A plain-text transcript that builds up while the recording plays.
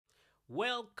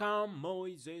Welcome,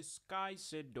 Moises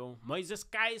CAICEDO. Moises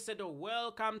CAICEDO,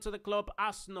 welcome to the club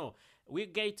Arsenal. We're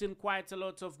getting quite a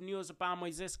lot of news about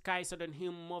Moises CAICEDO and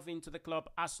him moving to the club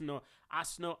Arsenal.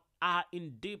 Arsenal are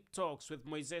in deep talks with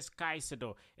Moises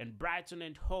CAICEDO, and Brighton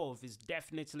and Hove is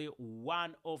definitely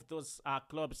one of those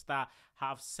clubs that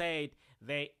have said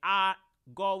they are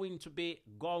going to be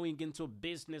going into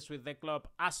business with the club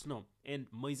Arsenal, and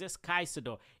Moises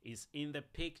CAICEDO is in the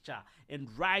picture. And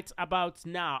right about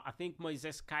now, I think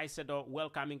Moises CAICEDO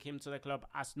welcoming him to the club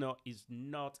Arsenal is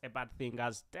not a bad thing,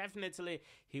 as definitely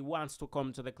he wants to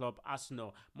come to the club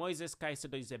Arsenal. Moises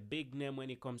CAICEDO is a big name when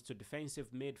it comes to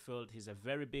defensive midfield. He's a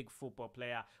very big football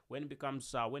player. When it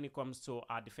comes to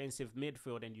defensive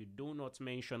midfield and you do not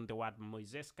mention the word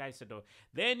Moises CAICEDO,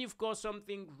 then you've got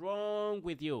something wrong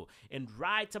with you. And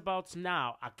right about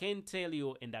now, I can tell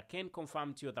you and I can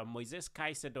confirm to you that Moises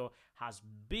CAICEDO has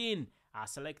been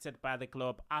selected by the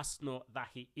club Arsenal, that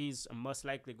he is most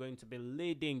likely going to be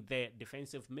leading the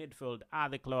defensive midfield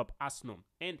at the club Arsenal.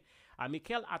 And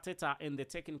Mikel Arteta and the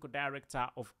technical director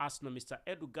of Arsenal, Mr.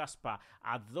 Edu Gaspar,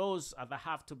 are those that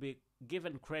have to be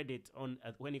given credit on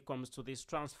when it comes to this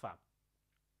transfer.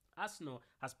 Arsenal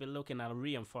has been looking at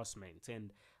reinforcement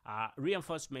in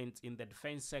the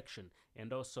defense section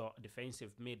and also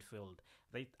defensive midfield.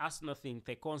 Arsenal think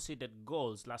they conceded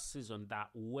goals last season that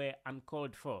were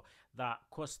uncalled for, that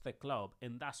cost the club,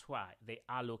 and that's why they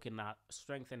are looking at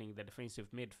strengthening the defensive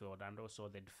midfield and also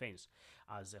the defense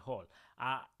as a whole.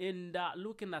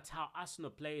 Looking at how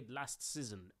Arsenal played last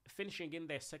season, finishing in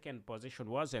their second position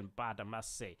wasn't bad, I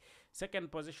must say.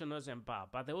 Second position wasn't bad,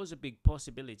 but there was a big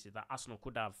possibility that Arsenal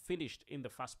could have finished in the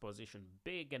first position.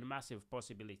 Big and massive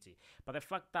possibility. But the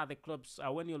fact that the clubs,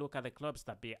 when you look at the clubs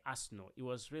that beat Arsenal, it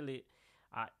was really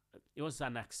it was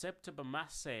unacceptable,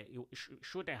 must say. It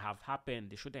shouldn't have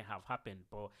happened. It shouldn't have happened.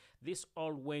 But this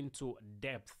all went to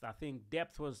depth. I think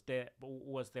depth was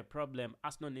the problem.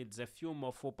 Arsenal needs a few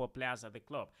more football players at the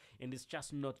club, and it's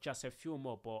just not just a few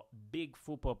more, but big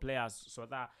football players, so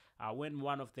that when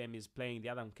one of them is playing, the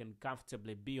other one can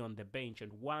comfortably be on the bench.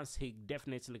 And once he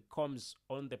definitely comes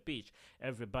on the pitch,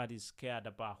 everybody's scared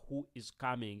about who is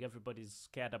coming. Everybody's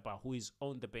scared about who is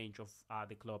on the bench of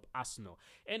the club Arsenal.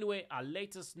 Anyway,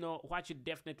 let us know what you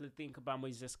definitely think about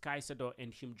Moises CAICEDO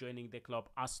and him joining the club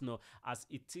Arsenal, as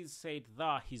it is said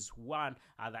that he's one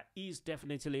that is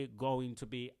definitely going to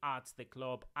be at the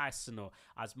club Arsenal,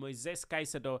 as Moises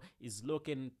CAICEDO is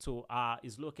looking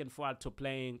forward to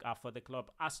playing for the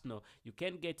club Arsenal. You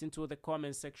can get into the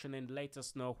comment section and let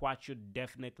us know what you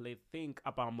definitely think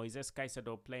about Moises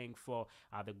CAICEDO playing for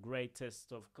the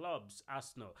greatest of clubs,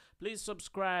 Arsenal. Please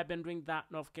subscribe and ring that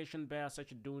notification bell so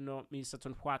you do not miss out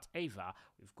on whatever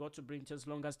we've got to bring to, as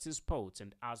long as it is sports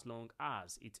and as long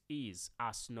as it is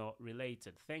Arsenal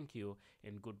related. Thank you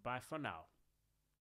and goodbye for now.